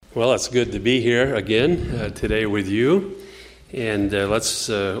Well, it's good to be here again today with you. And let's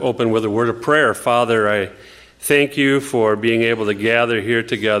open with a word of prayer. Father, I thank you for being able to gather here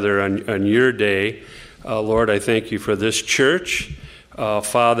together on your day. Lord, I thank you for this church.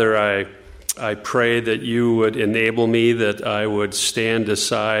 Father, I pray that you would enable me, that I would stand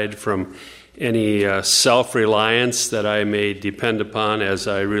aside from any self-reliance that I may depend upon, as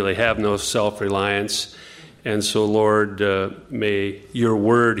I really have no self-reliance. And so, Lord, may your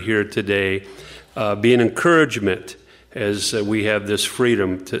word here today be an encouragement as we have this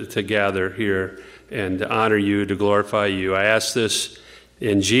freedom to gather here and to honor you, to glorify you. I ask this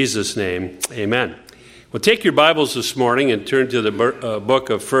in Jesus' name. Amen. Well, take your Bibles this morning and turn to the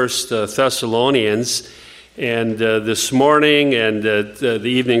book of 1 Thessalonians. And this morning and the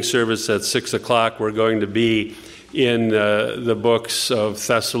evening service at 6 o'clock, we're going to be in the books of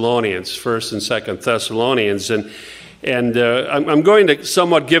Thessalonians, 1st and 2nd Thessalonians. And I'm going to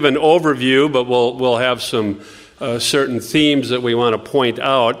somewhat give an overview, but we'll have some certain themes that we want to point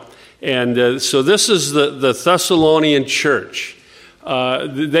out. And so this is the Thessalonian church.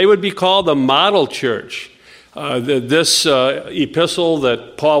 They would be called the model church. This epistle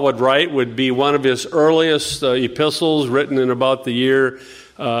that Paul would write would be one of his earliest epistles, written in about the year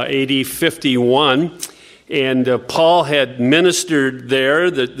AD 51. And Paul had ministered there.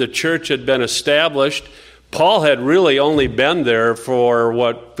 The church had been established. Paul had really only been there for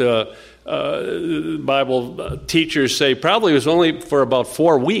what Bible teachers say probably was only for about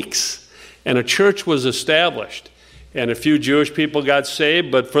 4 weeks. And a church was established. And a few Jewish people got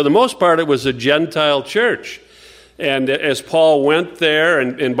saved, but for the most part it was a Gentile church. And as Paul went there,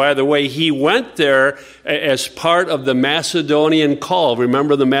 and by the way, he went there as part of the Macedonian call.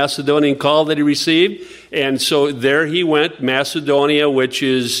 Remember the Macedonian call that he received? And so there he went, Macedonia, which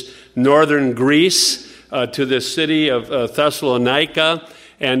is northern Greece, to the city of Thessalonica.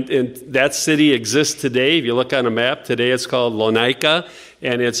 And that city exists today. If you look on a map, today it's called Lonika,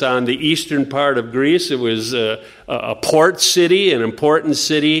 and it's on the eastern part of Greece. It was a port city, an important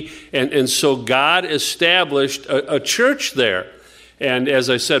city, and so God established a church there. And as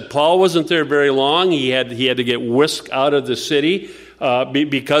I said, Paul wasn't there very long. He had to get whisked out of the city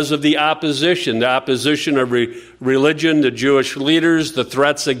because of the opposition of religion, the Jewish leaders, the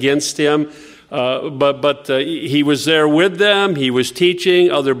threats against him. But he was there with them. He was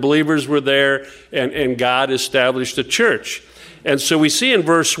teaching. Other believers were there, and God established a church. And so we see in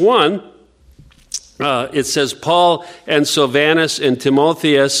verse 1, it says, Paul and Silvanus and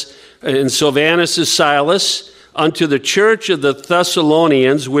Timotheus, and Silvanus is Silas, unto the church of the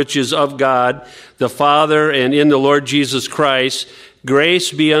Thessalonians, which is of God the Father and in the Lord Jesus Christ,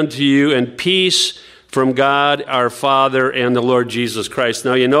 grace be unto you and peace from God our Father and the Lord Jesus Christ.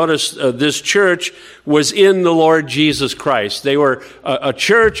 Now you notice this church was in the Lord Jesus Christ. They were a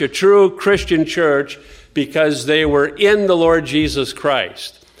church, a true Christian church, because they were in the Lord Jesus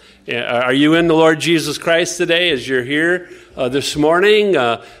Christ. Are you in the Lord Jesus Christ today as you're here this morning?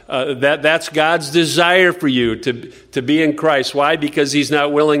 That's God's desire for you to be in Christ. Why? Because he's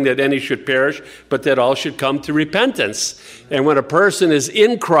not willing that any should perish, but that all should come to repentance. And when a person is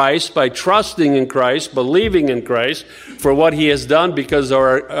in Christ, by trusting in Christ, believing in Christ for what he has done because of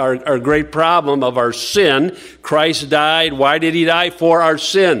our great problem of our sin, Christ died. Why did he die? For our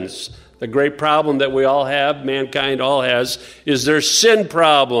sins. The great problem that we all have, mankind all has, is their sin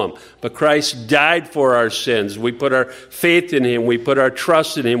problem. But Christ died for our sins. We put our faith in him. We put our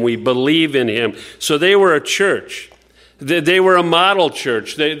trust in him. We believe in him. So they were a church. They were a model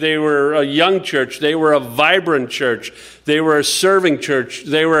church. They were a young church. They were a vibrant church. They were a serving church.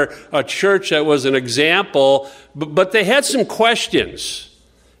 They were a church that was an example. But they had some questions.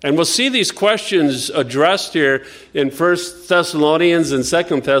 And we'll see these questions addressed here in 1 Thessalonians and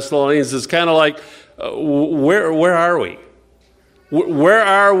 2 Thessalonians. It's kind of like, where are we? Where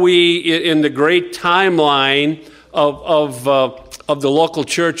are we in the great timeline of the local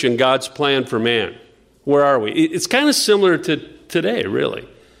church and God's plan for man? Where are we? It's kind of similar to today, really.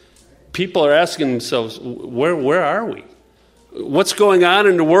 People are asking themselves, where are we? What's going on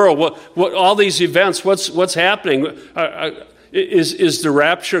in the world? What all these events? What's happening? Is the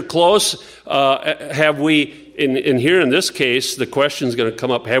rapture close? Have we, in here in this case, the question is going to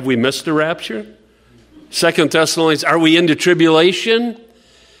come up, have we missed the rapture? 2 Thessalonians, are we into tribulation?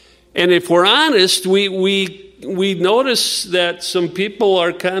 And if we're honest, we notice that some people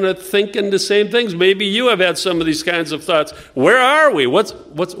are kind of thinking the same things. Maybe you have had some of these kinds of thoughts. Where are we?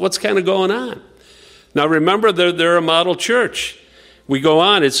 What's kind of going on? Now remember, they're a model church. We go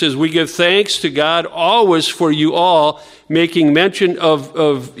on. It says, we give thanks to God always for you all, making mention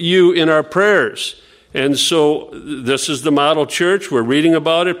of you in our prayers. And so this is the model church. We're reading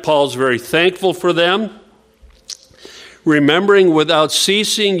about it. Paul's very thankful for them. Remembering without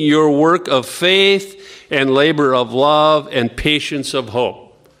ceasing your work of faith and labor of love and patience of hope.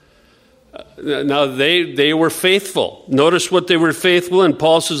 Now, they were faithful. Notice what they were faithful in.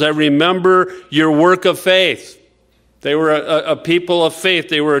 Paul says, I remember your work of faith. They were a people of faith.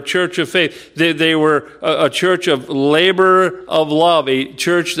 They were a church of faith. They were a church of labor of love, a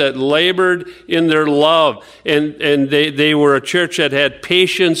church that labored in their love. And they were a church that had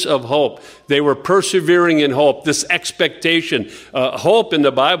patience of hope. They were persevering in hope, this expectation. Hope in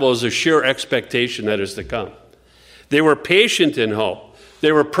the Bible is a sure expectation that is to come. They were patient in hope.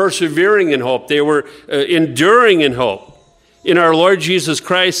 They were persevering in hope. They were enduring in hope. In our Lord Jesus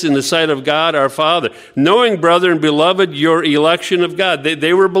Christ, in the sight of God our Father. Knowing, brethren, beloved, your election of God.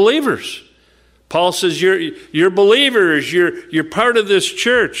 They were believers. Paul says, you're believers. You're part of this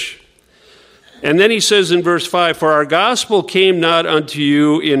church. And then he says in verse 5, for our gospel came not unto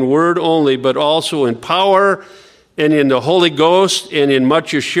you in word only, but also in power and in the Holy Ghost and in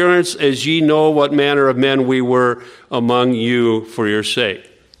much assurance, as ye know what manner of men we were among you for your sake.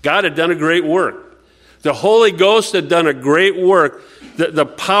 God had done a great work. The Holy Ghost had done a great work. The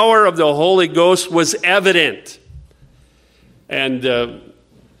power of the Holy Ghost was evident. And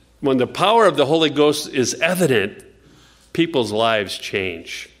when the power of the Holy Ghost is evident, people's lives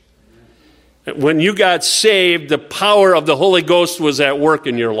change. When you got saved, the power of the Holy Ghost was at work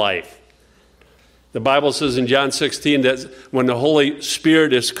in your life. The Bible says in John 16 that when the Holy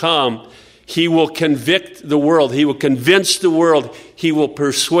Spirit is come, he will convict the world. He will convince the world. He will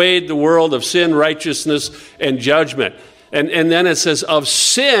persuade the world of sin, righteousness, and judgment. And then it says, of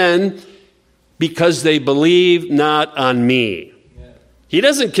sin, because they believe not on me. He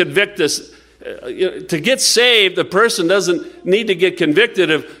doesn't convict us. To get saved, the person doesn't need to get convicted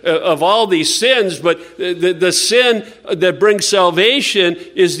of all these sins, but the sin that brings salvation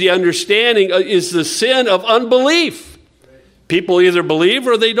is the understanding, is the sin of unbelief. People either believe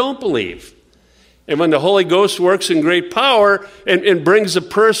or they don't believe. And when the Holy Ghost works in great power and brings a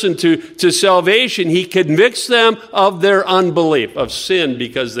person to salvation, he convicts them of their unbelief, of sin,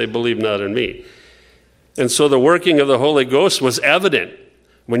 because they believe not in me. And so the working of the Holy Ghost was evident.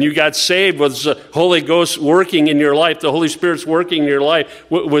 When you got saved, was the Holy Ghost working in your life? The Holy Spirit's working in your life.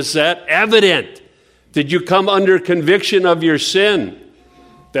 Was that evident? Did you come under conviction of your sin?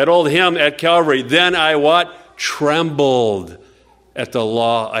 That old hymn at Calvary, then I what? Trembled at the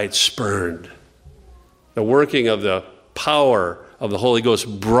law I'd spurned. The working of the power of the Holy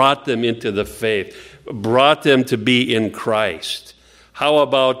Ghost brought them into the faith, brought them to be in Christ. How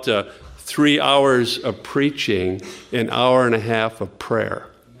about 3 hours of preaching, an hour and a half of prayer?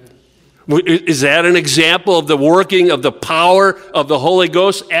 Is that an example of the working of the power of the Holy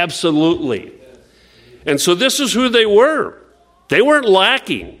Ghost? Absolutely. And so this is who they were. They weren't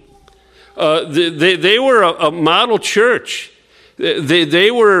lacking. They were a model church.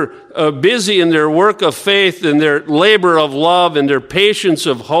 They were busy in their work of faith and their labor of love and their patience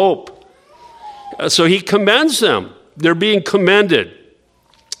of hope. So he commends them. They're being commended.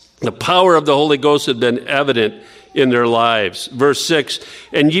 The power of the Holy Ghost had been evident in their lives. Verse 6,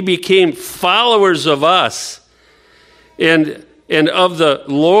 and ye became followers of us and of the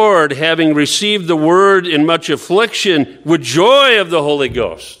Lord, having received the word in much affliction with joy of the Holy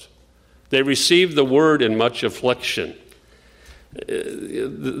Ghost. They received the word in much affliction.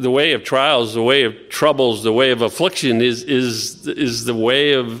 The way of trials, the way of troubles, the way of affliction is the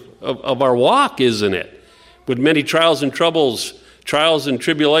way of our walk, isn't it? With many trials and troubles, trials and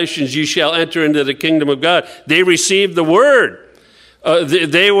tribulations, you shall enter into the kingdom of God. They received the word.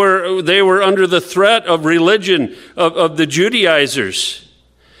 They were under the threat of religion, of the Judaizers.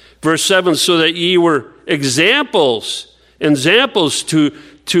 Verse 7, so that ye were examples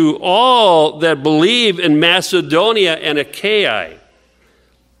to all that believe in Macedonia and Achaia.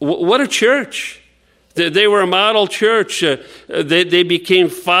 What a church. They were a model church. They became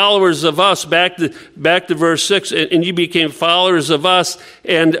followers of us. Back to verse 6. And you became followers of us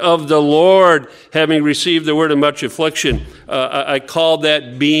and of the Lord, having received the word in much affliction. I call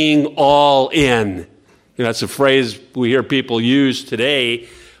that being all in. That's a phrase we hear people use today.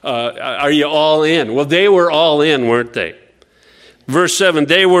 Are you all in? Well, they were all in, weren't they? Verse 7,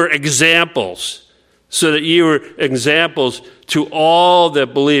 they were examples, so that ye were examples to all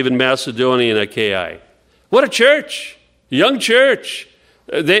that believe in Macedonia and Achaia. What a church, young church.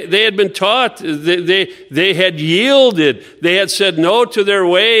 They had been taught, they had yielded, they had said no to their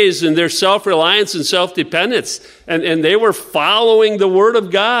ways and their self-reliance and self-dependence, and they were following the word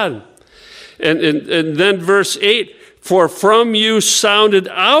of God. And then verse 8, For from you sounded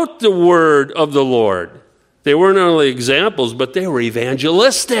out the word of the Lord. They weren't only examples, but they were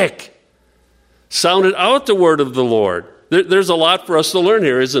evangelistic. Sounded out the word of the Lord. There's a lot for us to learn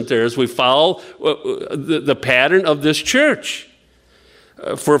here, isn't there, as we follow the pattern of this church.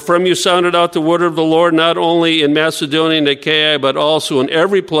 For from you sounded out the word of the Lord, not only in Macedonia and Achaia, but also in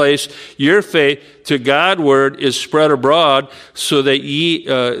every place. Your faith to Godward is spread abroad, so that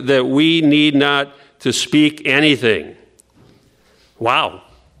that we need not to speak anything. Wow.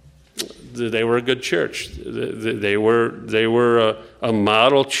 They were a good church. They were a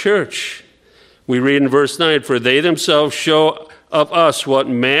model church. We read in verse 9, for they themselves show of us what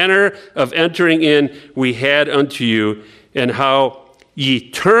manner of entering in we had unto you, and how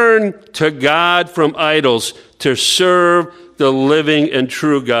ye turn to God from idols to serve the living and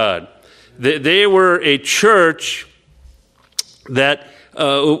true God. They were a church that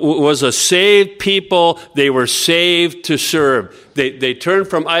was a saved people. They were saved to serve. They turned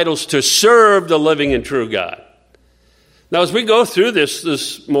from idols to serve the living and true God. Now, as we go through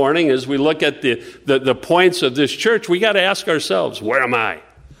this morning, as we look at the points of this church, we got to ask ourselves, where am I?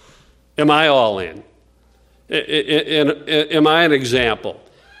 Am I all in? Am I an example?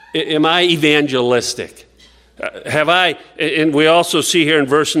 Am I evangelistic? Have I, and we also see here in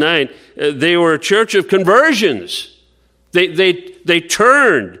verse 9, they were a church of conversions. They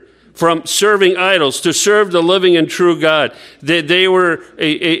turned from serving idols to serve the living and true God. They were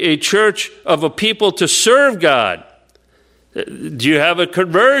a church of a people to serve God. Do you have a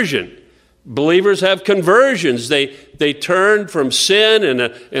conversion? Believers have conversions. They turn from sin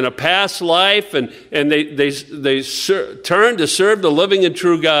in a past life, and they turn to serve the living and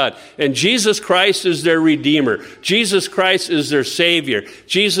true God. And Jesus Christ is their Redeemer. Jesus Christ is their Savior.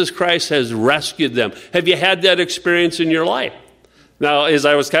 Jesus Christ has rescued them. Have you had that experience in your life? Now, as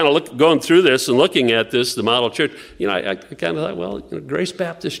I was kind of going through this and looking at this, the model church, I kind of thought, well, Grace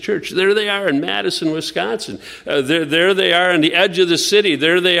Baptist Church, there they are in Madison, Wisconsin. There they are on the edge of the city.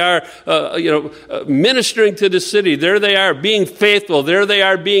 There they are, ministering to the city. There they are being faithful. There they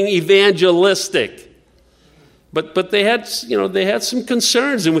are being evangelistic. But they had some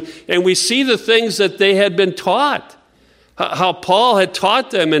concerns, and we see the things that they had been taught. How Paul had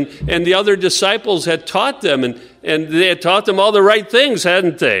taught them, and the other disciples had taught them, and they had taught them all the right things,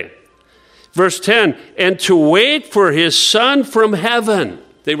 hadn't they? Verse 10, and to wait for his Son from heaven.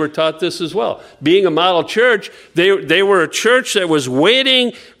 They were taught this as well. Being a model church, they were a church that was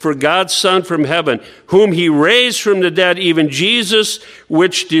waiting for God's Son from heaven, whom he raised from the dead, even Jesus,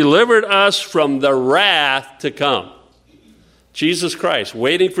 which delivered us from the wrath to come. Jesus Christ,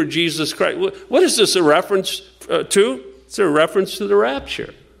 waiting for Jesus Christ. What is this a reference to? It's a reference to the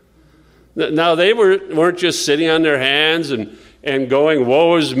rapture. Now, they weren't just sitting on their hands and going,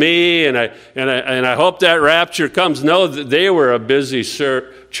 woe is me, and I hope that rapture comes. No, they were a busy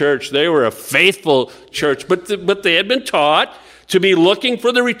church. They were a faithful church. But they had been taught to be looking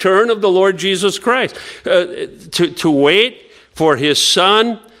for the return of the Lord Jesus Christ, to wait for his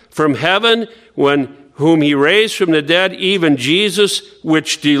Son from heaven, whom he raised from the dead, even Jesus,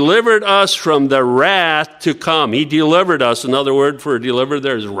 which delivered us from the wrath to come. He delivered us. Another word for delivered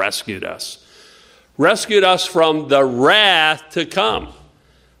there is rescued us. Rescued us from the wrath to come.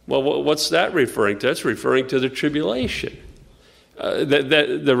 Well, what's that referring to? That's referring to the tribulation.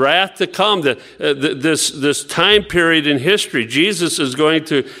 The wrath to come, this time period in history. Jesus is going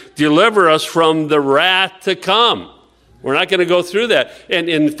to deliver us from the wrath to come. We're not going to go through that. And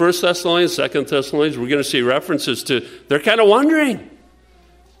in 1 Thessalonians, 2 Thessalonians, we're going to see references to, they're kind of wondering,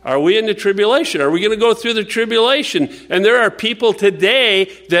 are we in the tribulation? Are we going to go through the tribulation? And there are people today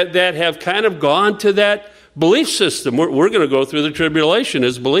that have kind of gone to that belief system. We're going to go through the tribulation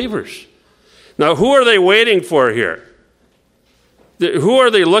as believers. Now, who are they waiting for here? Who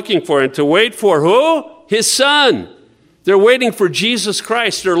are they looking for? And to wait for who? His Son. They're waiting for Jesus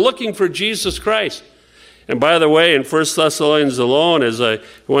Christ. They're looking for Jesus Christ. And by the way, in 1 Thessalonians alone, as I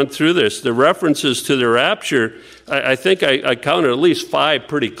went through this, the references to the rapture, I think I counted at least 5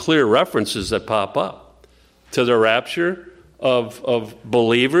 pretty clear references that pop up to the rapture of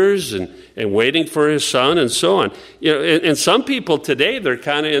believers and waiting for his Son and so on. And some people today, they're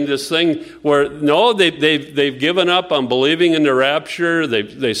kind of in this thing where, no, they've given up on believing in the rapture.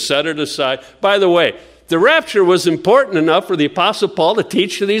 They set it aside. By the way, the rapture was important enough for the Apostle Paul to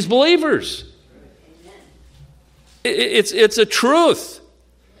teach to these believers. It's a truth.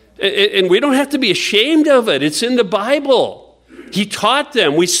 And we don't have to be ashamed of it. It's in the Bible. He taught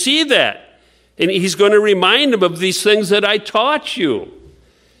them. We see that. And he's going to remind them of these things that I taught you.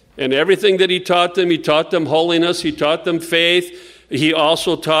 And everything that he taught them holiness, he taught them faith, He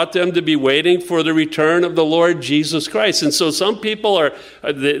also taught them to be waiting for the return of the Lord Jesus Christ. And so some people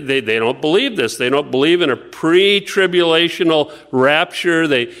they don't believe this. They don't believe in a pre-tribulational rapture.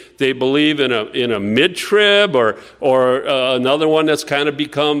 They believe in a mid-trib, or another one that's kind of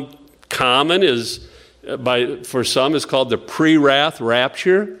become common for some is called the pre-wrath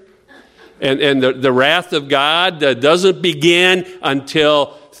rapture. And the wrath of God doesn't begin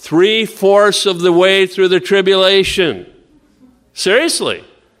until 3/4 of the way through the tribulation. Seriously.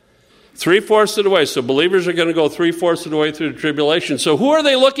 3/4 of the way. So believers are going to go 3/4 of the way through the tribulation. So who are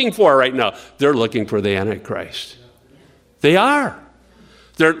they looking for right now? They're looking for the Antichrist. They are.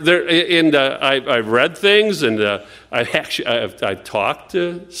 I've read things, and I've talked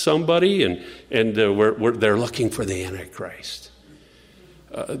to somebody, and they're looking for the Antichrist.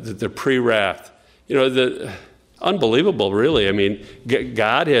 The pre-wrath. Unbelievable, really. I mean,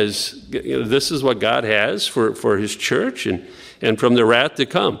 God has, this is what God has for his church and from the wrath to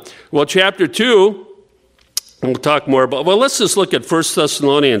come. Well, chapter 2, we'll talk more about, let's just look at 1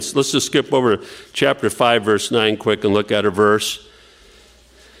 Thessalonians. Let's just skip over to chapter 5, verse 9 quick and look at a verse.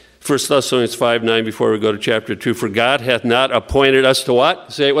 1 Thessalonians 5:9 before we go to chapter 2. For God hath not appointed us to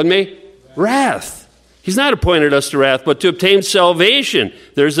what? Say it with me. Wrath. He's not appointed us to wrath, but to obtain salvation.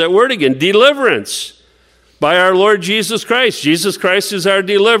 There's that word again, deliverance. By our Lord Jesus Christ. Jesus Christ is our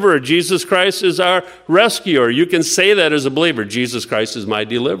deliverer. Jesus Christ is our rescuer. You can say that as a believer. Jesus Christ is my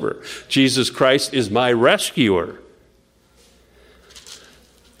deliverer. Jesus Christ is my rescuer.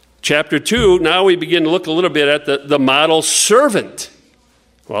 Chapter 2, now we begin to look a little bit at the model servant.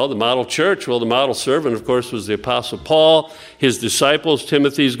 Well, the model church, the model servant, of course, was the Apostle Paul. His disciples,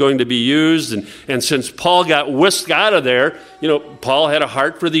 Timothy, is going to be used. And since Paul got whisked out of there, Paul had a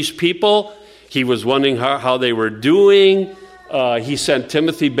heart for these people. He was wondering how they were doing. He sent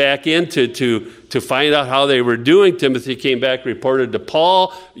Timothy back in to find out how they were doing. Timothy came back, reported to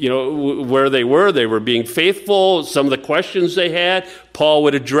Paul, where they were. They were being faithful. Some of the questions they had, Paul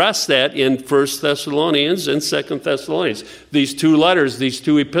would address that in 1 Thessalonians and 2 Thessalonians. These two letters, these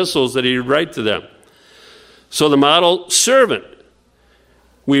two epistles that he would write to them. So the model servant.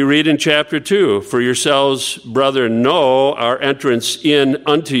 We read in chapter 2, for yourselves, brethren, know our entrance in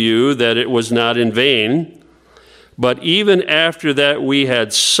unto you, that it was not in vain. But even after that we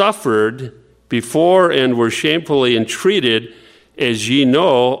had suffered before and were shamefully entreated, as ye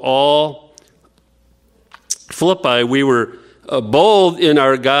know, all Philippi, we were bold in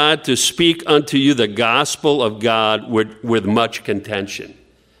our God to speak unto you the gospel of God with much contention.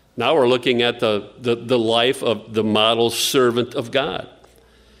 Now we're looking at the life of the model servant of God.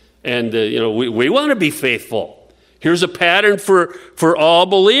 And, we want to be faithful. Here's a pattern for all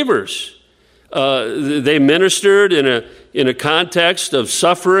believers. They ministered in a context of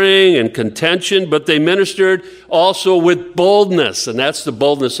suffering and contention, but they ministered also with boldness. And that's the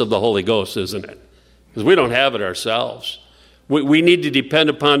boldness of the Holy Ghost, isn't it? Because we don't have it ourselves. We need to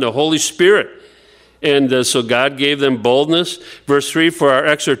depend upon the Holy Spirit. And so God gave them boldness. Verse 3, for our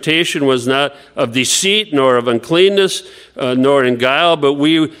exhortation was not of deceit, nor of uncleanness, nor in guile, but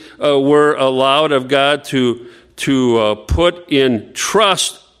we were allowed of God to put in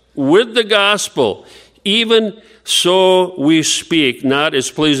trust with the gospel. Even so we speak, not as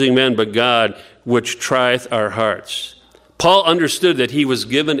pleasing men, but God, which trieth our hearts. Paul understood that he was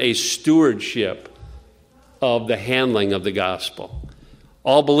given a stewardship of the handling of the gospel.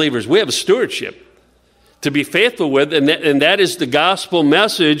 All believers, we have a stewardship to be faithful with, and that is the gospel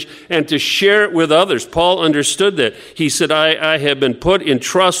message, and to share it with others. Paul understood that. He said, I have been put in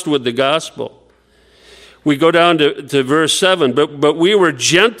trust with the gospel. We go down to verse 7, but we were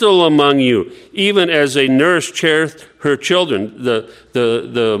gentle among you, even as a nurse cherisheth her children.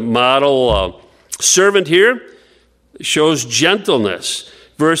 The model servant here shows gentleness.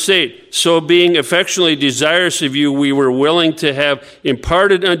 Verse 8, so being affectionately desirous of you, we were willing to have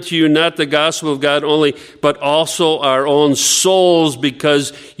imparted unto you not the gospel of God only, but also our own souls,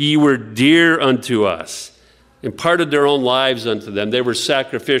 because ye were dear unto us. Imparted their own lives unto them. They were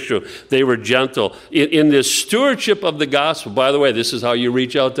sacrificial. They were gentle. In this stewardship of the gospel, by the way, this is how you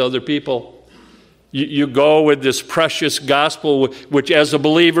reach out to other people. You go with this precious gospel, which as a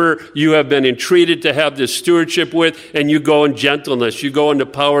believer you have been entreated to have this stewardship with, and you go in gentleness. You go in the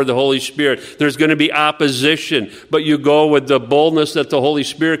power of the Holy Spirit. There's going to be opposition, but you go with the boldness that the Holy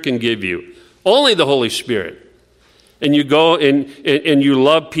Spirit can give you. Only the Holy Spirit. And you go and you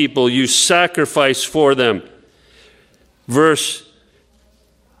love people. You sacrifice for them. Let's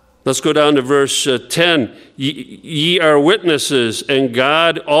go down to verse 10. Ye are witnesses, and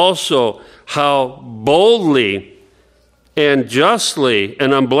God also, how boldly and justly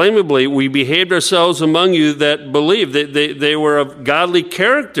and unblameably we behaved ourselves among you that believe. They were of godly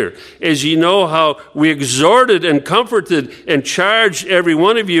character. As ye know how we exhorted and comforted and charged every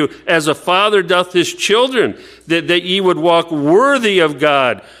one of you as a father doth his children, that ye would walk worthy of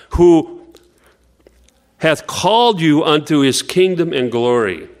God, who hath called you unto his kingdom and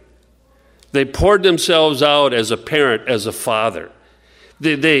glory. They poured themselves out as a parent, as a father.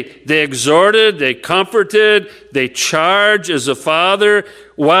 They exhorted, they comforted, they charged as a father.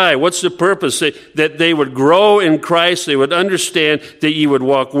 Why? What's the purpose? That they would grow in Christ, they would understand that ye would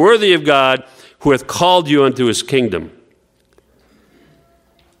walk worthy of God, who hath called you unto his kingdom.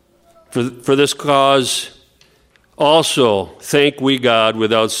 For this cause also thank we God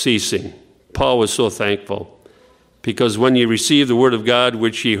without ceasing. Paul was so thankful, because when ye received the word of God,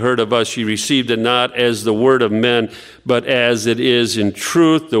 which ye heard of us, ye received it not as the word of men, but as it is in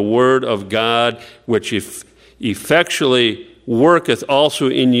truth the word of God, which effectually worketh also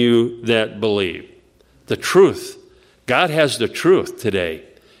in you that believe. The truth. God has the truth today.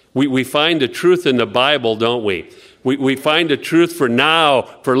 We find the truth in the Bible, don't we? We find the truth for now,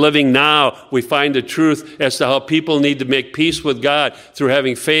 for living now. We find the truth as to how people need to make peace with God through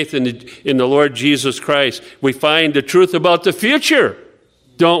having faith in the Lord Jesus Christ. We find the truth about the future,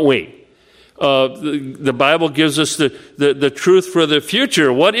 don't we? The Bible gives us the truth for the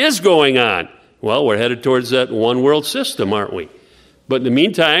future. What is going on? Well, we're headed towards that one world system, aren't we? But in the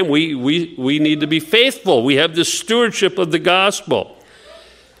meantime, we need to be faithful. We have the stewardship of the gospel.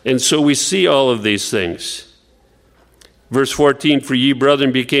 And so we see all of these things. Verse 14, for ye,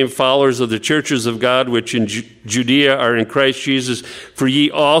 brethren, became followers of the churches of God, which in Judea are in Christ Jesus. For ye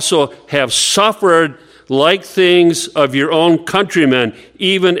also have suffered like things of your own countrymen,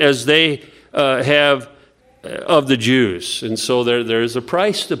 even as they have of the Jews. And so there's a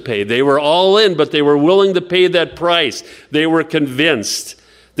price to pay. They were all in, but they were willing to pay that price. They were convinced.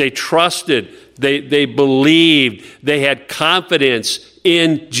 They trusted. They believed. They had confidence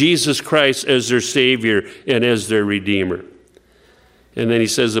in Jesus Christ as their Savior and as their Redeemer. And then he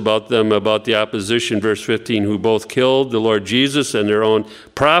says about them, about the opposition, verse 15, who both killed the Lord Jesus and their own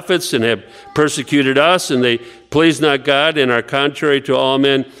prophets and have persecuted us, and they please not God and are contrary to all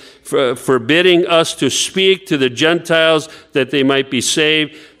men, forbidding us to speak to the Gentiles that they might be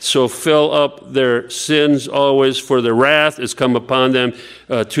saved. So fill up their sins always, for the wrath is come upon them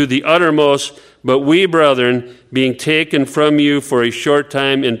to the uttermost. But we, brethren, being taken from you for a short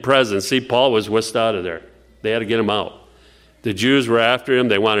time in presence. See, Paul was whisked out of there. They had to get him out. The Jews were after him.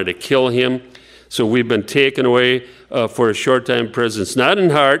 They wanted to kill him. So we've been taken away for a short time in presence. Not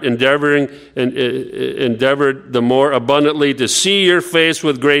in heart, endeavored the more abundantly to see your face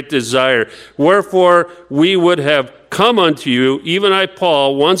with great desire. Wherefore we would have come unto you, even I,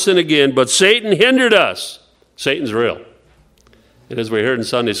 Paul, once and again, but Satan hindered us. Satan's real. And as we heard in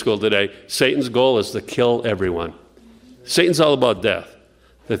Sunday school today, Satan's goal is to kill everyone. Satan's all about death.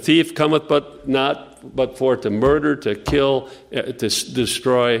 The thief cometh but for to murder, to kill, to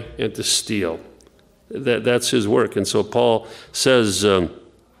destroy, and to steal. That's his work. And so Paul says,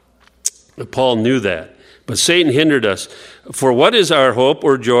 Paul knew that. But Satan hindered us. For what is our hope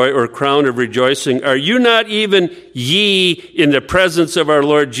or joy or crown of rejoicing? Are you not even ye in the presence of our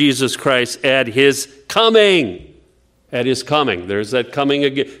Lord Jesus Christ at his coming? At his coming. There's that coming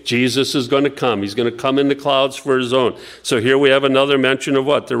again. Jesus is going to come. He's going to come in the clouds for his own. So here we have another mention of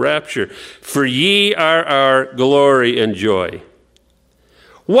what? The rapture. For ye are our glory and joy.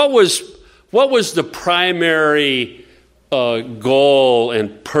 What was the primary goal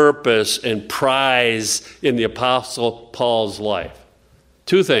and purpose and prize in the Apostle Paul's life?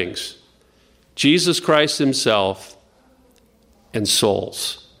 Two things. Jesus Christ himself and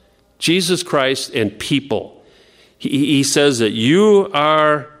souls. Jesus Christ and people. He says that you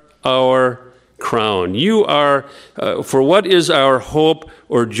are our crown. You are, for what is our hope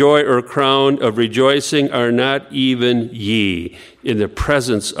or joy or crown of rejoicing? Are not even ye in the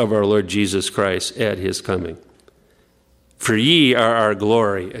presence of our Lord Jesus Christ at his coming? For ye are our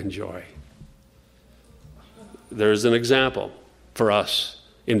glory and joy. There's an example for us.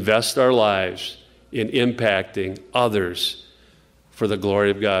 Invest our lives in impacting others for the glory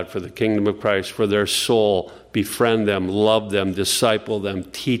of God, for the kingdom of Christ, for their soul. Befriend them, love them, disciple them,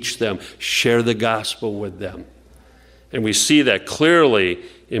 teach them, share the gospel with them. And we see that clearly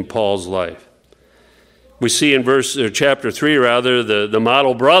in Paul's life. We see in chapter 3, the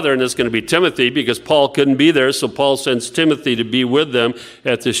model brother, and it's going to be Timothy, because Paul couldn't be there, so Paul sends Timothy to be with them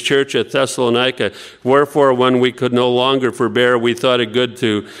at this church at Thessalonica. Wherefore, when we could no longer forbear, we thought it good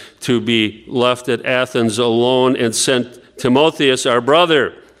to be left at Athens alone, and sent Timotheus, our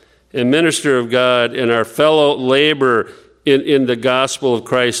brother, and minister of God and our fellow laborer in the gospel of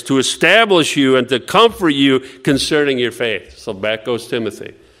Christ, to establish you and to comfort you concerning your faith. So back goes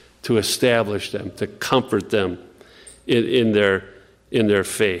Timothy, to establish them, to comfort them in their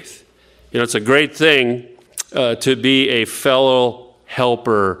faith. You know, it's a great thing to be a fellow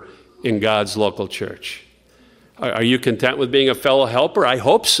helper in God's local church. Are you content with being a fellow helper? I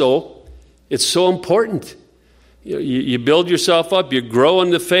hope so. It's so important. You build yourself up. You grow in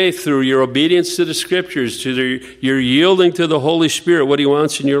the faith through your obedience to the Scriptures, your yielding to the Holy Spirit, what He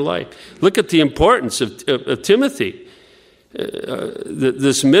wants in your life. Look at the importance of Timothy,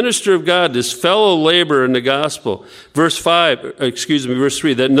 this minister of God, this fellow laborer in the gospel. Verse 3,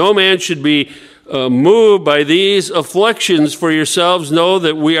 that no man should be moved by these afflictions, for yourselves know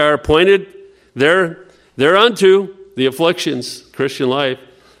that we are appointed thereunto. The afflictions, Christian life,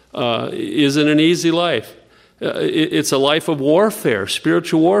 isn't an easy life. It's a life of warfare,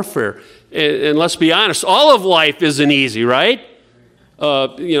 spiritual warfare. And let's be honest, all of life isn't easy, right?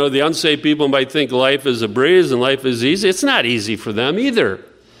 The unsaved people might think life is a breeze and life is easy. It's not easy for them either.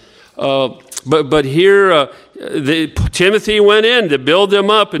 But here, Timothy went in to build them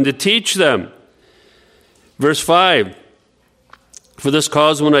up and to teach them. Verse 5, for this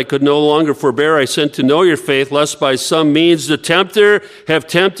cause, when I could no longer forbear, I sent to know your faith, lest by some means the tempter have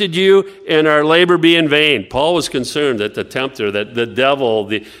tempted you, and our labor be in vain. Paul was concerned that the tempter, that the devil,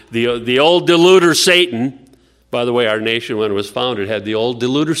 the old deluder Satan, by the way, our nation, when it was founded, had the old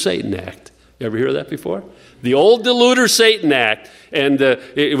deluder Satan Act. You ever hear of that before? The old deluder Satan Act. And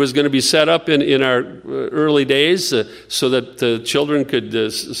it was going to be set up in our early days so that children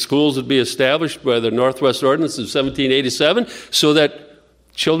could, schools would be established by the Northwest Ordinance of 1787 so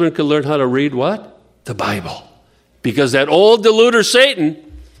that children could learn how to read what? The Bible. Because that old deluder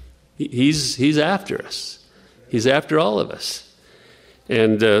Satan, he's after us. He's after all of us.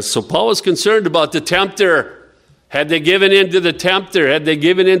 And so Paul was concerned about the tempter. Had they given in to the tempter? Had they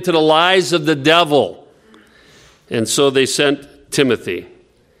given in to the lies of the devil? And so they sent Timothy.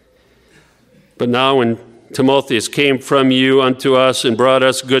 But now when Timotheus came from you unto us and brought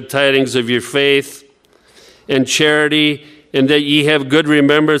us good tidings of your faith and charity, and that ye have good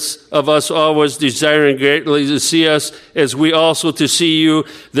remembrance of us always, desiring greatly to see us, as we also to see you.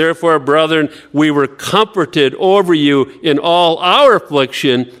 Therefore, brethren, we were comforted over you in all our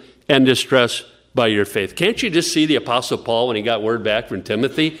affliction and distress by your faith. Can't you just see the Apostle Paul when he got word back from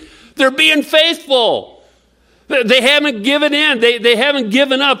Timothy? They're being faithful. They haven't given in. They haven't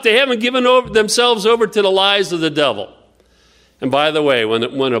given up. They haven't given themselves over to the lies of the devil. And by the way,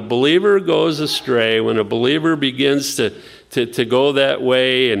 when a believer goes astray, when a believer begins to go that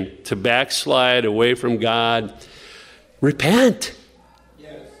way and to backslide away from God, repent.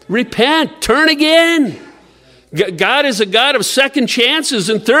 Yes. Repent. Turn again. God is a God of second chances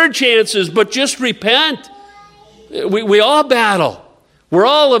and third chances, but just repent. We all battle. We're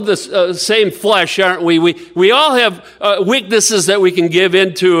all of the same flesh, aren't we? We all have weaknesses that we can give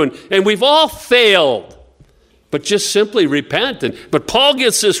into, and we've all failed. But just simply repent. But Paul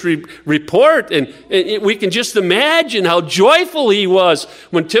gets this report, and we can just imagine how joyful he was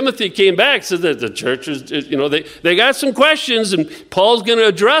when Timothy came back. So that the church is, they got some questions, and Paul's going to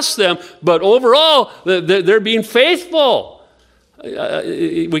address them. But overall, they're being faithful.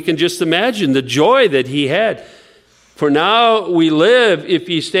 We can just imagine the joy that he had. For now we live, if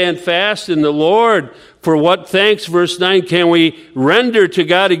ye stand fast in the Lord. For what thanks, verse 9, can we render to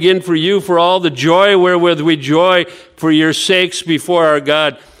God again for you, for all the joy wherewith we joy for your sakes before our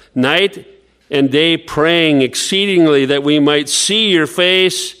God, night and day praying exceedingly that we might see your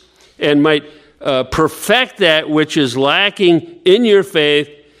face and might perfect that which is lacking in your faith.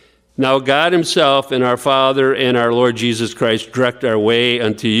 Now God himself and our Father and our Lord Jesus Christ direct our way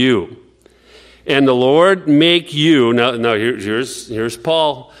unto you. And the Lord make you, now here's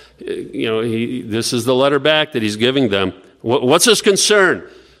Paul, this is the letter back that he's giving them. What's his concern?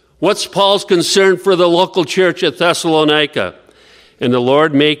 What's Paul's concern for the local church at Thessalonica? And the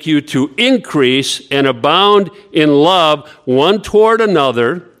Lord make you to increase and abound in love one toward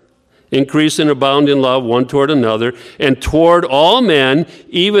another, increase and abound in love one toward another, and toward all men,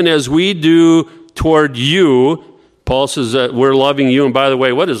 even as we do toward you. Paul says that we're loving you. And by the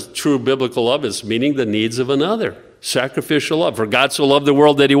way, what is true biblical love? It's meeting the needs of another. Sacrificial love. For God so loved the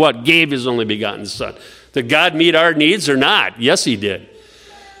world that he what? Gave his only begotten Son. Did God meet our needs or not? Yes, he did.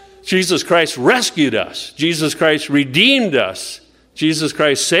 Jesus Christ rescued us. Jesus Christ redeemed us. Jesus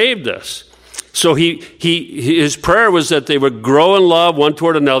Christ saved us. So his prayer was that they would grow in love one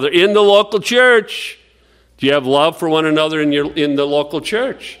toward another in the local church. Do you have love for one another in the local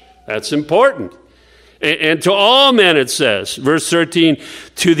church? That's important. And to all men, it says, verse 13,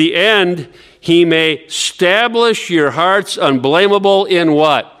 to the end he may establish your hearts unblameable in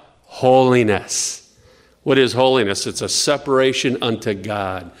what? Holiness. What is holiness? It's a separation unto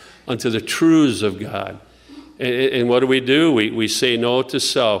God, unto the truths of God. And what do? We say no to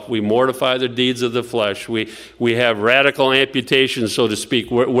self. We mortify the deeds of the flesh. We have radical amputation, so to speak,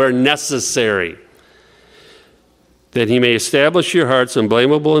 where necessary. That he may establish your hearts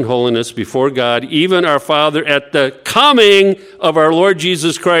unblameable in holiness before God, even our Father, at the coming of our Lord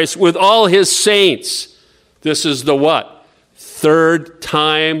Jesus Christ with all his saints. This is the what? Third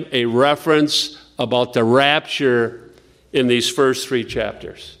time a reference about the rapture in these first 3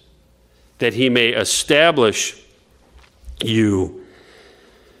 chapters. That he may establish you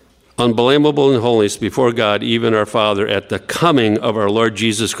unblameable in holiness before God, even our Father, at the coming of our Lord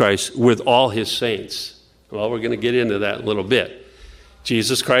Jesus Christ with all his saints. Well, we're going to get into that in a little bit.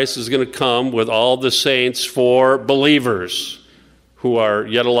 Jesus Christ is going to come with all the saints for believers who are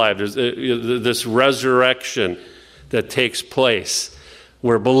yet alive. There's this resurrection that takes place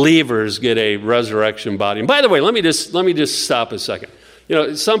where believers get a resurrection body. And by the way, let me just stop a second. You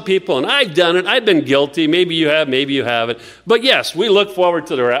know, some people, and I've done it, I've been guilty, maybe you have, maybe you haven't. But yes, we look forward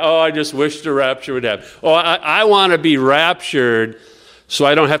to the rapture. Oh, I just wish the rapture would happen. Oh, I want to be raptured so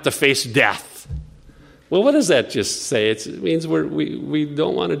I don't have to face death. Well, what does that just say? It means we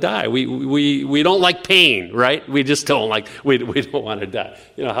don't want to die. We don't like pain, right? We just don't we don't want to die.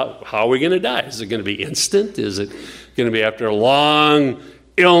 You know, how are we going to die? Is it going to be instant? Is it going to be after a long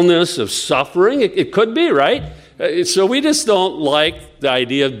illness of suffering? It could be, right? So we just don't like the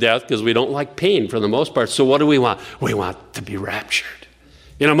idea of death because we don't like pain for the most part. So what do we want? We want to be raptured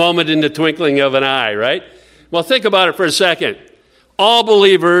in a moment, in the twinkling of an eye, right? Well, think about it for a second. All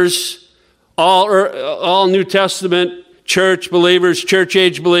believers, all New Testament church believers,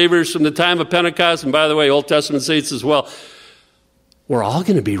 church-age believers from the time of Pentecost, and by the way, Old Testament saints as well, we're all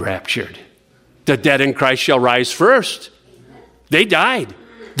going to be raptured. The dead in Christ shall rise first. They died.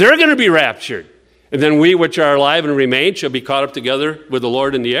 They're going to be raptured. And then we which are alive and remain shall be caught up together with the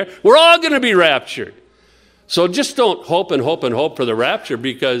Lord in the air. We're all going to be raptured. So just don't hope and hope and hope for the rapture,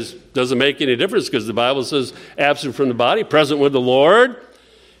 because it doesn't make any difference, because the Bible says absent from the body, present with the Lord.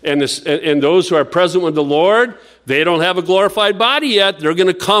 And those who are present with the Lord, they don't have a glorified body yet. They're going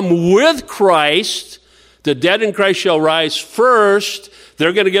to come with Christ. The dead in Christ shall rise first.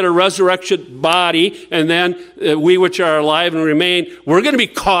 They're going to get a resurrection body. And then we which are alive and remain, we're going to be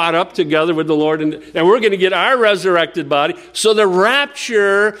caught up together with the Lord. And we're going to get our resurrected body. So the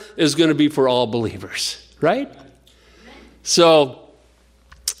rapture is going to be for all believers, right? So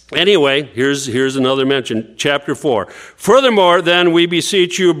anyway, here's another mention, chapter 4. Furthermore, then, we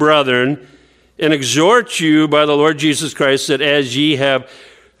beseech you, brethren, and exhort you by the Lord Jesus Christ, that as ye have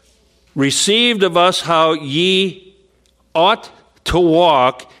received of us how ye ought to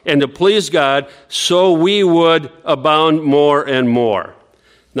walk and to please God, so we would abound more and more.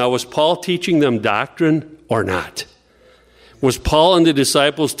 Now, was Paul teaching them doctrine or not? Was Paul and the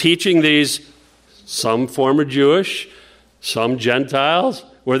disciples teaching these, some former Jewish, some Gentiles?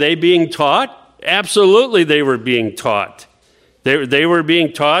 Were they being taught? Absolutely, they were being taught. They were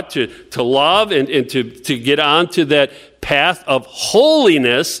being taught to love and to get onto that path of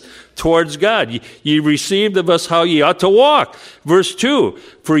holiness towards God. Ye received of us how ye ought to walk. Verse 2,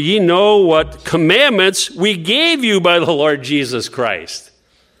 for ye know what commandments we gave you by the Lord Jesus Christ.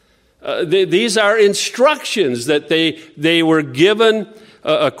 These are instructions that they were given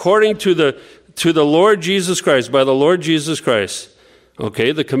according to the Lord Jesus Christ, by the Lord Jesus Christ.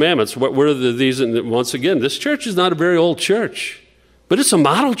 Okay, the commandments. What were these? And once again, this church is not a very old church, but it's a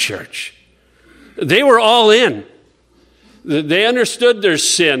model church. They were all in. They understood their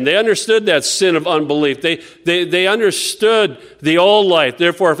sin. They understood that sin of unbelief. They understood the old life.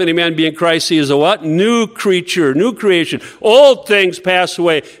 Therefore, if any man be in Christ, he is a what? New creature, new creation. Old things pass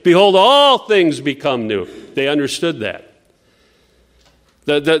away. Behold, all things become new. They understood that.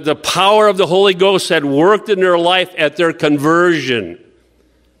 The power of the Holy Ghost had worked in their life at their conversion.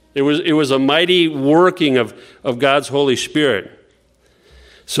 It was a mighty working of God's Holy Spirit.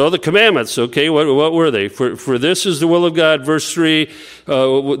 So the commandments, okay, what were they? For this is the will of God, verse 3.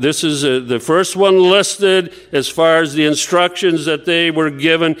 This is the first one listed as far as the instructions that they were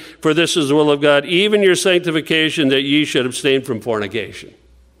given. For this is the will of God, even your sanctification, that ye should abstain from fornication.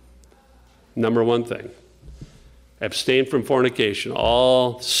 Number one thing. Abstain from fornication.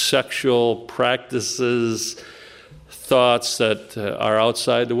 All sexual practices, thoughts that are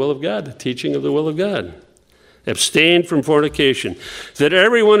outside the will of God, the teaching of the will of God. Abstain from fornication, that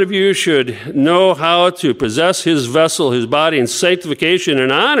every one of you should know how to possess his vessel, his body, in sanctification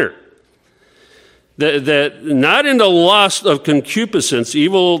and honor, that not in the lust of concupiscence,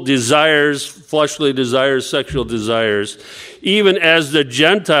 evil desires, fleshly desires, sexual desires, even as the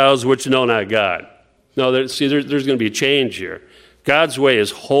Gentiles which know not God. No, there's going to be a change here. God's way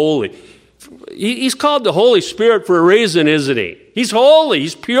is holy. He's called the Holy Spirit for a reason, isn't he? He's holy.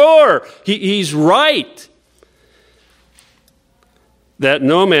 He's pure. He's right. That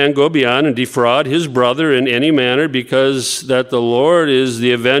no man go beyond and defraud his brother in any manner, because that the Lord is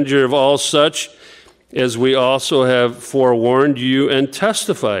the avenger of all such, as we also have forewarned you and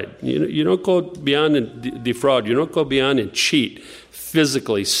testified. You don't go beyond and defraud. You don't go beyond and cheat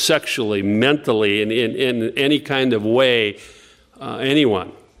physically, sexually, mentally, in any kind of way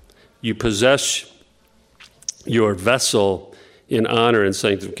anyone. You possess your vessel in honor and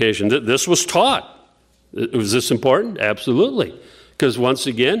sanctification. This was taught. Was this important? Absolutely. Because once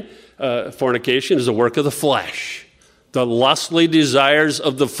again, fornication is a work of the flesh. The lustly desires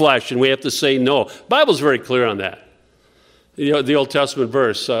of the flesh, and we have to say no. The Bible's very clear on that. The Old Testament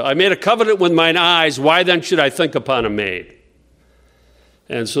verse, I made a covenant with mine eyes, why then should I think upon a maid?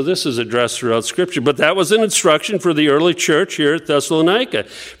 And so this is addressed throughout Scripture. But that was an instruction for the early church here at Thessalonica.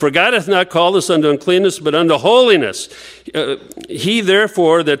 For God hath not called us unto uncleanness, but unto holiness. He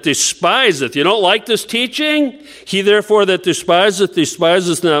therefore that despiseth, you don't like this teaching? He therefore that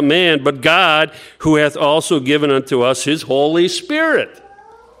despiseth not man, but God, who hath also given unto us his Holy Spirit.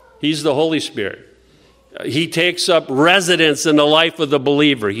 He's the Holy Spirit. He takes up residence in the life of the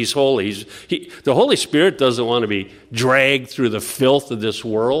believer. He's holy. The Holy Spirit doesn't want to be dragged through the filth of this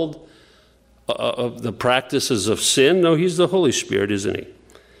world, of the practices of sin. No, he's the Holy Spirit, isn't he?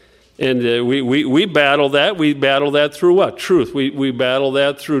 And we battle that. We battle that through what? Truth. We battle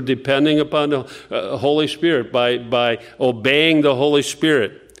that through depending upon the Holy Spirit, by obeying the Holy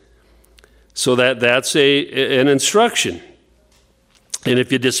Spirit. So that's an instruction. And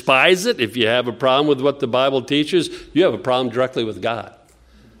if you despise it, if you have a problem with what the Bible teaches, you have a problem directly with God.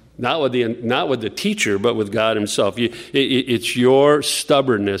 Not with the teacher, but with God himself. It's your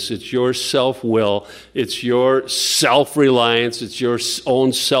stubbornness, it's your self-will, it's your self-reliance, it's your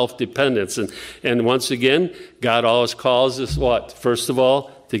own self-dependence. And once again, God always calls us what? First of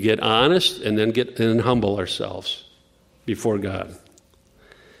all, to get honest and then humble ourselves before God.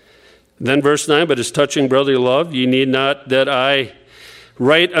 Then verse 9, but as touching brotherly love, ye need not that I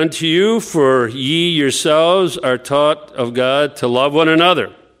write unto you, for ye yourselves are taught of God to love one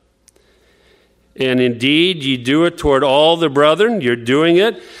another. And indeed ye do it toward all the brethren, you're doing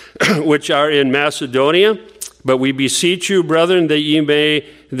it, which are in Macedonia. But we beseech you, brethren, that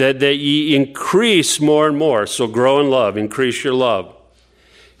ye increase more and more. So grow in love, increase your love.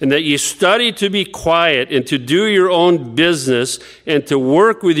 And that ye study to be quiet and to do your own business and to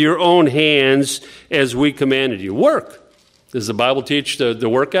work with your own hands as we commanded you. Work. Does the Bible teach the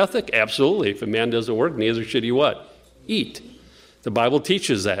work ethic? Absolutely. If a man doesn't work, neither should he what? Eat. The Bible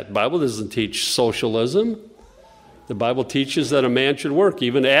teaches that. The Bible doesn't teach socialism. The Bible teaches that a man should work.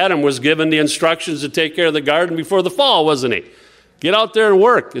 Even Adam was given the instructions to take care of the garden before the fall, wasn't he? Get out there and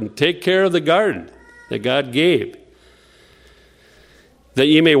work and take care of the garden that God gave. That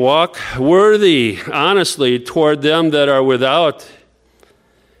ye may walk worthy, honestly, toward them that are without,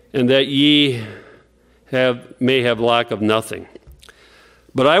 and that ye may have lack of nothing.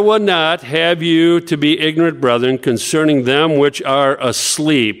 But I would not have you to be ignorant, brethren, concerning them which are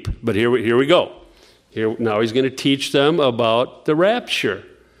asleep. But here we go. Now he's going to teach them about the rapture.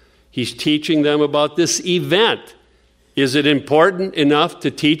 He's teaching them about this event. Is it important enough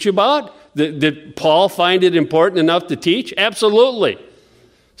to teach about? Did Paul find it important enough to teach? Absolutely.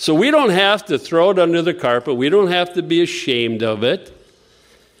 So we don't have to throw it under the carpet. We don't have to be ashamed of it.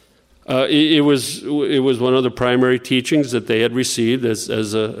 It was one of the primary teachings that they had received as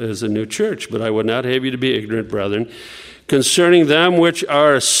a new church. But I would not have you to be ignorant, brethren, concerning them which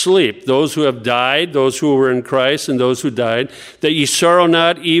are asleep, those who have died, those who were in Christ, and those who died, that ye sorrow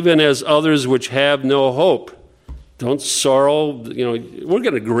not even as others which have no hope. Don't sorrow. We're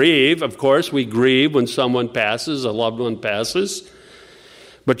going to grieve. Of course, we grieve when someone passes, a loved one passes.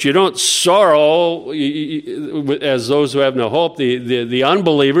 But you don't sorrow as those who have no hope, the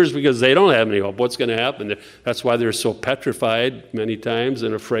unbelievers, because they don't have any hope. What's going to happen? That's why they're so petrified many times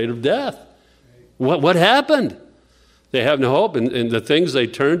and afraid of death. What happened? They have no hope. And the things they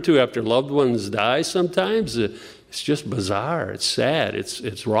turn to after loved ones die sometimes, it's just bizarre. It's sad.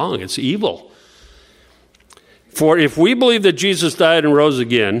 It's wrong. It's evil. For if we believe that Jesus died and rose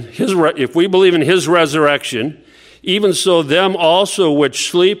again, if we believe in his resurrection, even so them also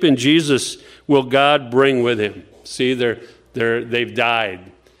which sleep in Jesus will God bring with him. See, they've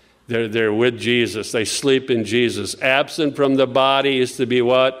died. They're with Jesus. They sleep in Jesus. Absent from the body is to be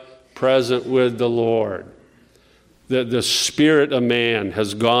what? present with the Lord. The spirit of man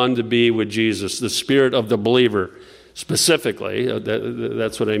has gone to be with Jesus. The spirit of the believer, specifically,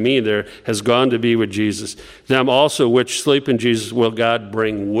 that's what I mean there, has gone to be with Jesus. Them also which sleep in Jesus will God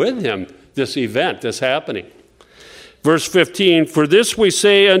bring with him. This event, this happening. Verse 15, for this we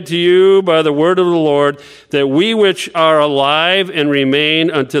say unto you by the word of the Lord, that we which are alive and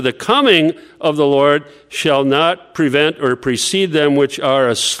remain unto the coming of the Lord shall not prevent or precede them which are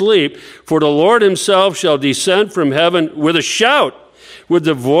asleep. For the Lord himself shall descend from heaven with a shout, with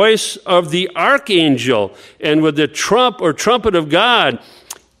the voice of the archangel, and with the trump or trumpet of God,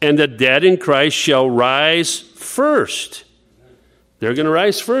 and the dead in Christ shall rise first. They're going to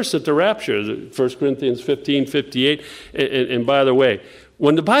rise first at the rapture, 1 Corinthians 15:58. And by the way,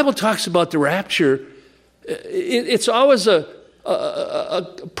 when the Bible talks about the rapture, it's always a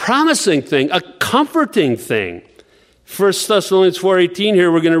promising thing, a comforting thing. 1 Thessalonians 4:18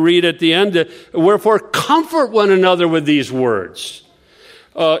 here, we're going to read at the end, wherefore comfort one another with these words.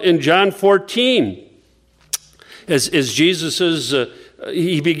 In John 14, as Jesus says,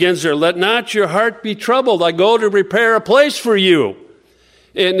 he begins there, let not your heart be troubled. I go to prepare a place for you.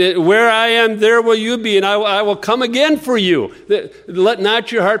 And where I am, there will you be, and I will come again for you. Let not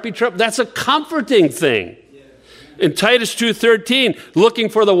your heart be troubled. That's a comforting thing. In Titus 2:13, looking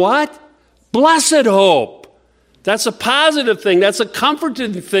for the what? Blessed hope. That's a positive thing. That's a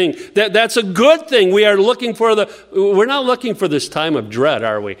comforting thing. That's a good thing. We're not looking for this time of dread,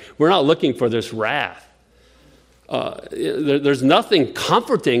 are we? We're not looking for this wrath. There's nothing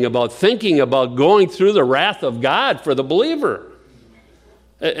comforting about thinking about going through the wrath of God for the believer.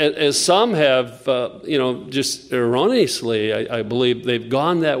 As some have, just erroneously, I believe they've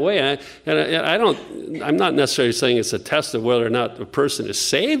gone that way. I'm not necessarily saying it's a test of whether or not a person is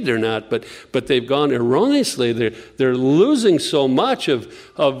saved or not, but they've gone erroneously. They're losing so much of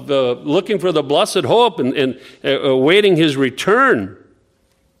looking for the blessed hope and awaiting his return.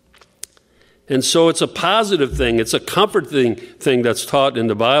 And so it's a positive thing. It's a comforting thing that's taught in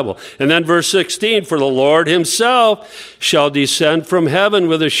the Bible. And then verse 16, for the Lord himself shall descend from heaven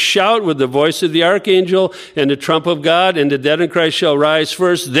with a shout, with the voice of the archangel and the trump of God, and the dead in Christ shall rise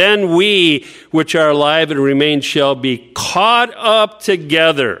first. Then we which are alive and remain shall be caught up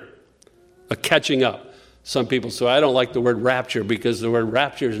together. A catching up. Some people say, I don't like the word rapture because the word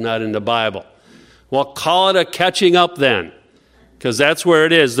rapture is not in the Bible. Well, call it a catching up then. Because that's where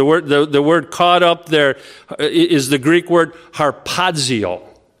it is. The word caught up there is the Greek word harpazo,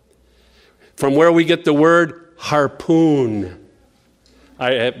 from where we get the word harpoon.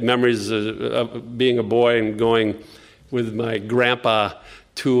 I have memories of being a boy and going with my grandpa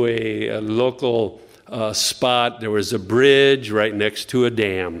to a local spot. There was a bridge right next to a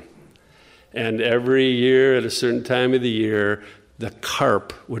dam. And every year at a certain time of the year, the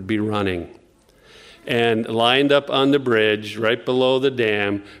carp would be running. And lined up on the bridge, right below the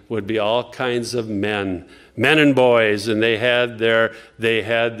dam, would be all kinds of men and boys, and they had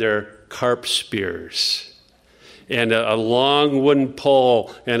their carp spears. And a long wooden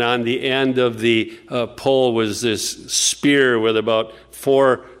pole, and on the end of the pole was this spear with about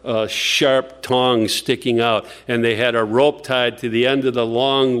 4 sharp tongs sticking out, and they had a rope tied to the end of the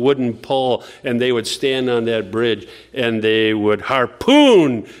long wooden pole, and they would stand on that bridge, and they would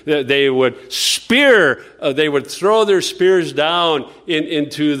harpoon, they would spear, they would throw their spears down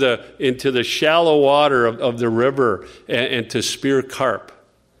into the shallow water of the river and to spear carp.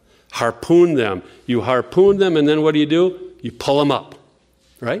 Harpoon them. You harpoon them, and then what do? You pull them up,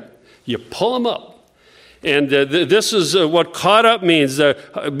 right? You pull them up. And this is what caught up means,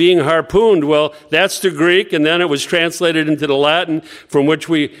 being harpooned. Well, that's the Greek, and then it was translated into the Latin, from which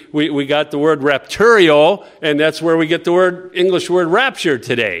we got the word rapturio, and that's where we get the English word rapture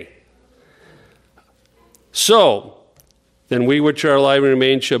today. So, then we which are alive and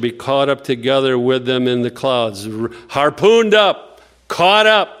remain shall be caught up together with them in the clouds. Harpooned up, caught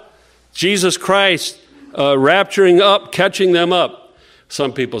up. Jesus Christ rapturing up, catching them up.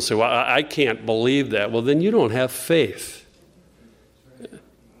 Some people say, well, I can't believe that. Well, then you don't have faith.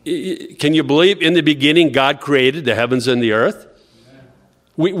 Can you believe in the beginning God created the heavens and the earth?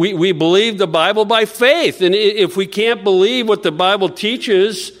 We believe the Bible by faith. And if we can't believe what the Bible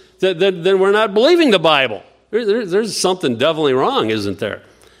teaches, then we're not believing the Bible. There's something definitely wrong, isn't there?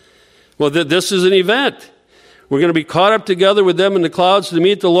 Well, this is an event. We're going to be caught up together with them in the clouds to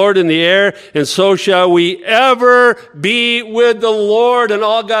meet the Lord in the air, and so shall we ever be with the Lord. And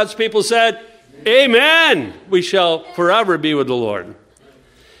all God's people said, Amen. We shall forever be with the Lord.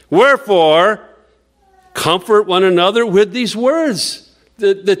 Wherefore, comfort one another with these words.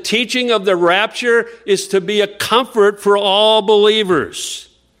 The teaching of the rapture is to be a comfort for all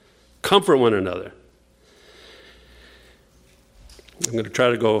believers. Comfort one another. I'm going to try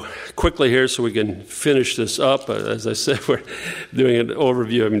to go quickly here so we can finish this up. As I said, we're doing an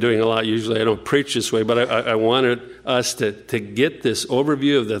overview. I'm doing a lot. Usually I don't preach this way, but I wanted us to get this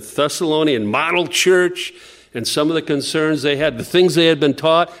overview of the Thessalonian model church and some of the concerns they had, the things they had been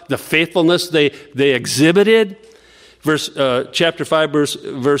taught, the faithfulness they exhibited. Chapter 5,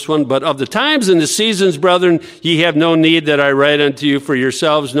 verse 1, but of the times and the seasons, brethren, ye have no need that I write unto you, for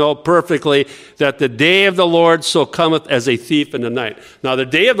yourselves know perfectly that the day of the Lord so cometh as a thief in the night. Now, the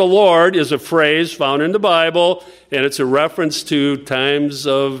day of the Lord is a phrase found in the Bible, and it's a reference to times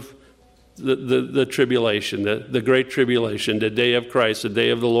of the tribulation, the great tribulation, the day of Christ, the day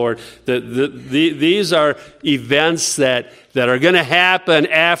of the Lord. These are events that are going to happen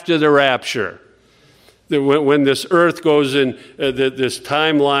after the rapture. When this earth goes in, this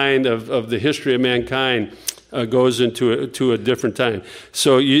timeline of the history of mankind goes into a different time.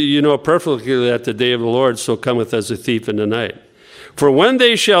 So you know perfectly that the day of the Lord so cometh as a thief in the night. For when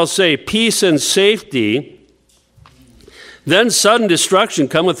they shall say peace and safety, then sudden destruction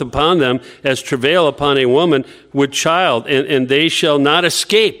cometh upon them as travail upon a woman with child, and they shall not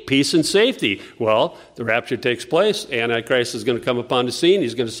escape peace and safety. Well, the rapture takes place. Antichrist is going to come upon the scene.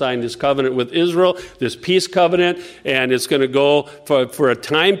 He's going to sign this covenant with Israel, this peace covenant, and it's going to go for a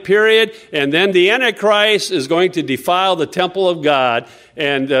time period. And then the Antichrist is going to defile the temple of God,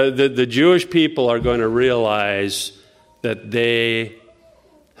 and the Jewish people are going to realize that they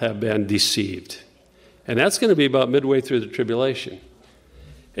have been deceived. And that's going to be about midway through the tribulation.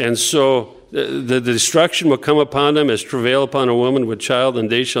 And so the destruction will come upon them as travail upon a woman with child, and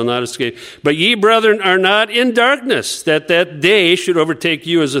they shall not escape. But ye, brethren, are not in darkness, that day should overtake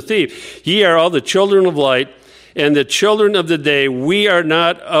you as a thief. Ye are all the children of light, and the children of the day. We are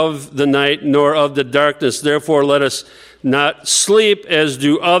not of the night, nor of the darkness. Therefore let us not sleep as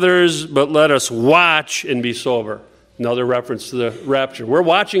do others, but let us watch and be sober. Another reference to the rapture. We're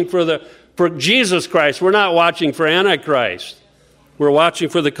watching for Jesus Christ. We're not watching for Antichrist. We're watching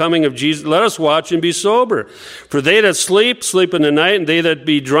for the coming of Jesus. Let us watch and be sober. For they that sleep, sleep in the night, and they that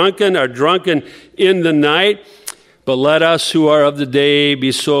be drunken are drunken in the night. But let us who are of the day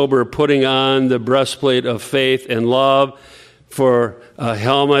be sober, putting on the breastplate of faith and love, for a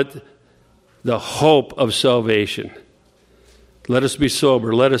helmet, the hope of salvation. Let us be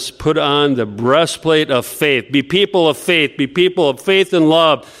sober. Let us put on the breastplate of faith. Be people of faith. Be people of faith and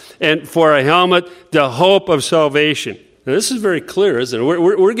love. And for a helmet, the hope of salvation. Now, this is very clear, isn't it?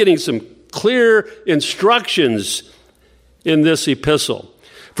 We're getting some clear instructions in this epistle.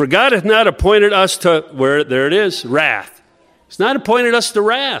 For God hath not appointed us to, there it is, wrath. He's not appointed us to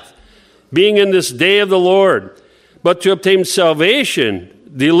wrath, being in this day of the Lord, but to obtain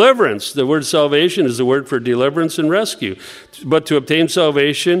salvation, deliverance. The word salvation is the word for deliverance and rescue. But to obtain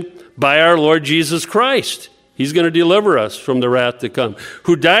salvation by our Lord Jesus Christ. He's going to deliver us from the wrath to come,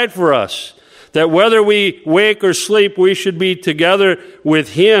 who died for us, that whether we wake or sleep, we should be together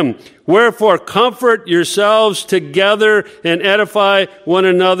with him. Wherefore, comfort yourselves together and edify one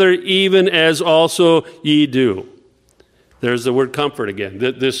another, even as also ye do. There's the word comfort again.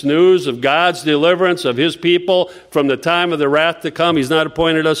 This news of God's deliverance of his people from the time of the wrath to come. He's not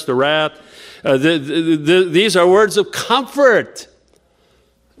appointed us to wrath. These are words of comfort.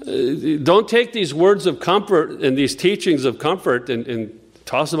 Don't take these words of comfort and these teachings of comfort and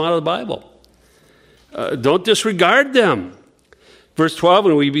toss them out of the Bible. Don't disregard them. Verse 12,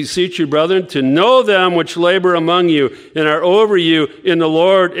 and we beseech you, brethren, to know them which labor among you and are over you in the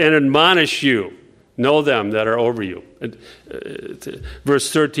Lord and admonish you. Know them that are over you.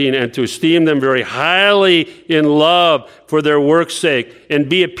 Verse 13, and to esteem them very highly in love for their work's sake, and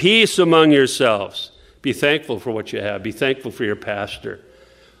be at peace among yourselves. Be thankful for what you have. Be thankful for your pastor.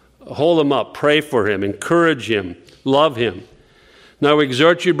 Hold him up. Pray for him. Encourage him. Love him. Now we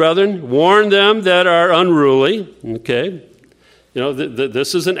exhort you, brethren, warn them that are unruly. Okay? You know,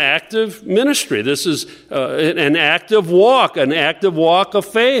 this is an active ministry. This is an active walk of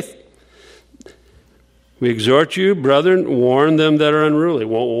faith. We exhort you, brethren, warn them that are unruly.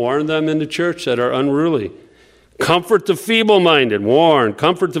 Warn them in the church that are unruly. Comfort the feeble-minded. Warn.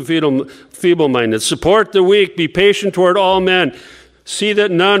 Comfort the feeble-minded. Support the weak. Be patient toward all men. See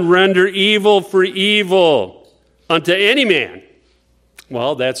that none render evil for evil unto any man.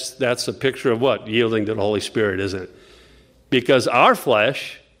 Well, that's a picture of what? Yielding to the Holy Spirit, isn't it? Because our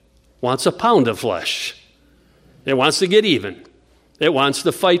flesh wants a pound of flesh. It wants to get even. It wants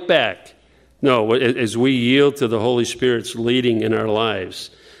to fight back. No, as we yield to the Holy Spirit's leading in our lives,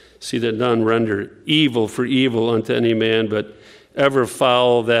 see that none render evil for evil unto any man, but ever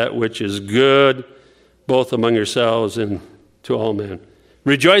follow that which is good, both among yourselves and to all men.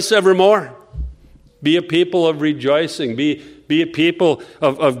 Rejoice evermore. Be a people of rejoicing. Be a people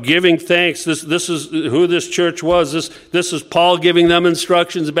of giving thanks. This is who this church was. This is Paul giving them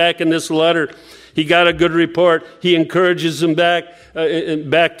instructions back in this letter. He got a good report. He encourages them back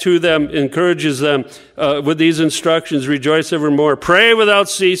to them, encourages them with these instructions. Rejoice evermore. Pray without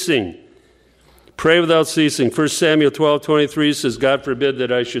ceasing. Pray without ceasing. 1 Samuel 12:23 says, God forbid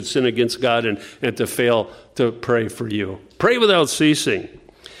that I should sin against God and to fail to pray for you. Pray without ceasing.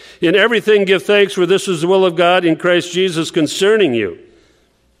 In everything give thanks, for this is the will of God in Christ Jesus concerning you.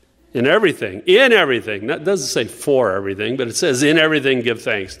 In everything. In everything. That doesn't say for everything, but it says in everything give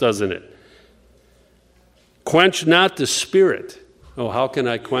thanks, doesn't it? Quench not the Spirit. Oh, how can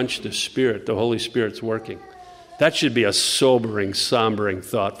I quench the Spirit? The Holy Spirit's working. That should be a sobering, sombering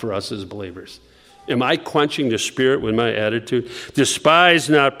thought for us as believers. Am I quenching the Spirit with my attitude? Despise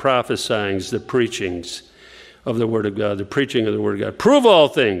not prophesying, the preachings of the Word of God, the preaching of the Word of God. Prove all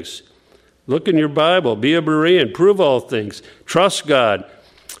things. Look in your Bible. Be a Berean. Prove all things. Trust God.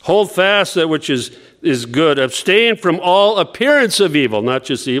 Hold fast that which is good. Abstain from all appearance of evil. Not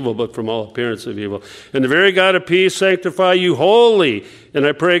just evil, but from all appearance of evil. And the very God of peace sanctify you wholly. And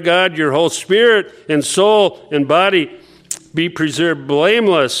I pray, God, your whole spirit and soul and body be preserved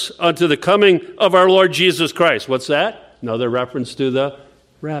blameless unto the coming of our Lord Jesus Christ. What's that? Another reference to the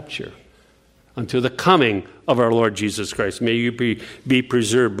rapture. Unto the coming of our Lord Jesus Christ. May you be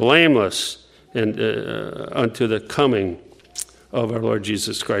preserved blameless and unto the coming of our Lord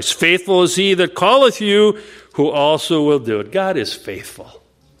Jesus Christ. Faithful is he that calleth you, who also will do it. God is faithful.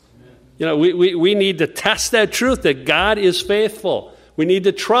 You know, we need to test that truth that God is faithful. We need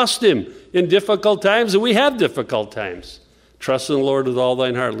to trust him in difficult times, and we have difficult times. Trust in the Lord with all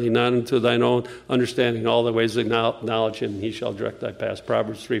thine heart. Lean not into thine own understanding. All the ways acknowledge him, and he shall direct thy paths.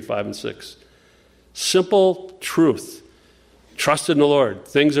 Proverbs 3, 5, and 6. Simple truth. Trust in the Lord.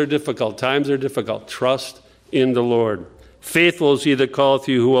 Things are difficult. Times are difficult. Trust in the Lord. Faithful is he that calleth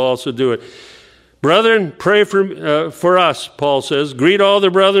you, who will also do it. Brethren, pray for us, Paul says. Greet all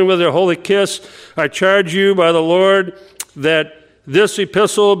the brethren with a holy kiss. I charge you by the Lord that this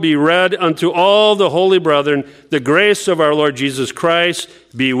epistle be read unto all the holy brethren. The grace of our Lord Jesus Christ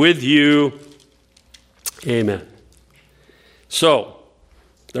be with you. Amen. So,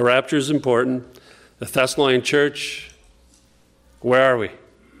 the rapture is important. The Thessalonian church, where are we?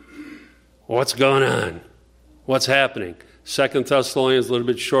 What's going on? What's happening? 2 Thessalonians, a little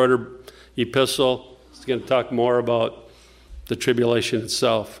bit shorter epistle. It's going to talk more about the tribulation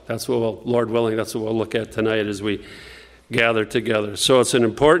itself. That's what Lord willing, that's what we'll look at tonight as we gather together. So it's an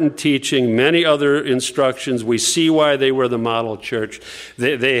important teaching. Many other instructions. We see why they were the model church.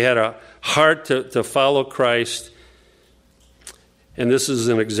 They had a heart to follow Christ. And this is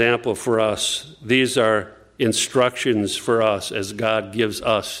an example for us. These are instructions for us as God gives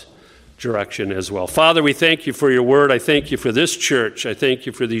us direction as well. Father, we thank you for your word. I thank you for this church. I thank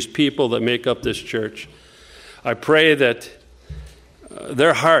you for these people that make up this church. I pray that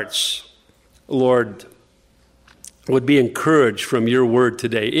their hearts, Lord, would be encouraged from your word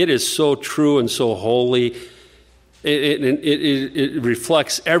today. It is so true and so holy. It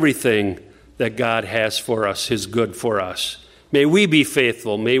reflects everything that God has for us, his good for us. May we be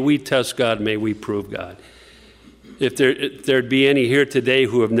faithful. May we test God. May we prove God. If there'd be any here today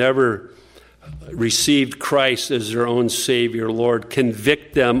who have never received Christ as their own Savior, Lord,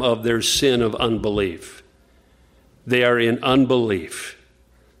 convict them of their sin of unbelief. They are in unbelief,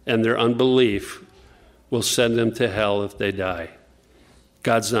 and their unbelief will send them to hell if they die.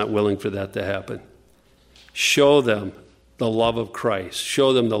 God's not willing for that to happen. Show them the love of Christ.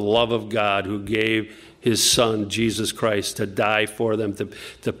 Show them the love of God who gave his Son, Jesus Christ, to die for them,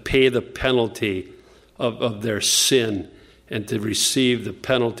 to pay the penalty of their sin and to receive the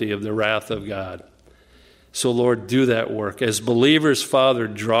penalty of the wrath of God. So, Lord, do that work. As believers, Father,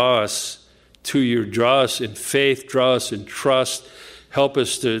 draw us to you. Draw us in faith. Draw us in trust. Help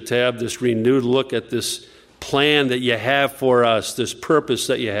us to have this renewed look at this plan that you have for us, this purpose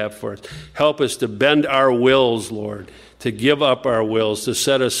that you have for us. Help us to bend our wills, Lord, to give up our wills, to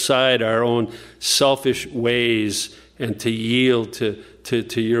set aside our own selfish ways and to yield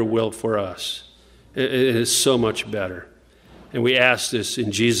to your will for us. It is so much better. And we ask this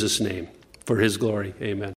in Jesus' name for his glory. Amen.